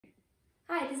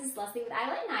Hi, this is Leslie with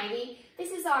Isla and Ivy.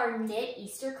 This is our knit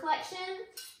Easter collection.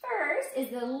 First is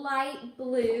the light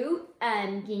blue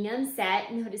gingham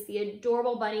set. Notice the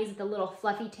adorable bunnies with the little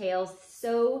fluffy tails.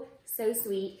 So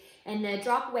sweet. And the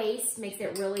drop waist makes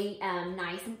it really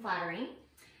nice and flattering.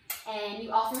 And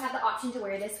you also have the option to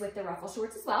wear this with the ruffle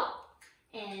shorts as well.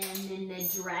 And then the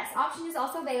dress option is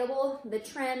also available. The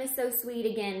trim is so sweet.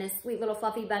 Again, the sweet little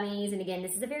fluffy bunnies. And again,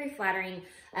 this is a very flattering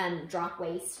drop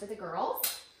waist for the girls.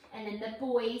 And then the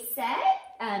boys set,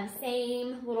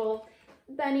 same little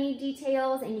bunny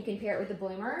details, and you can pair it with the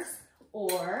bloomers,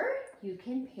 or you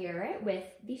can pair it with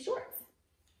the shorts.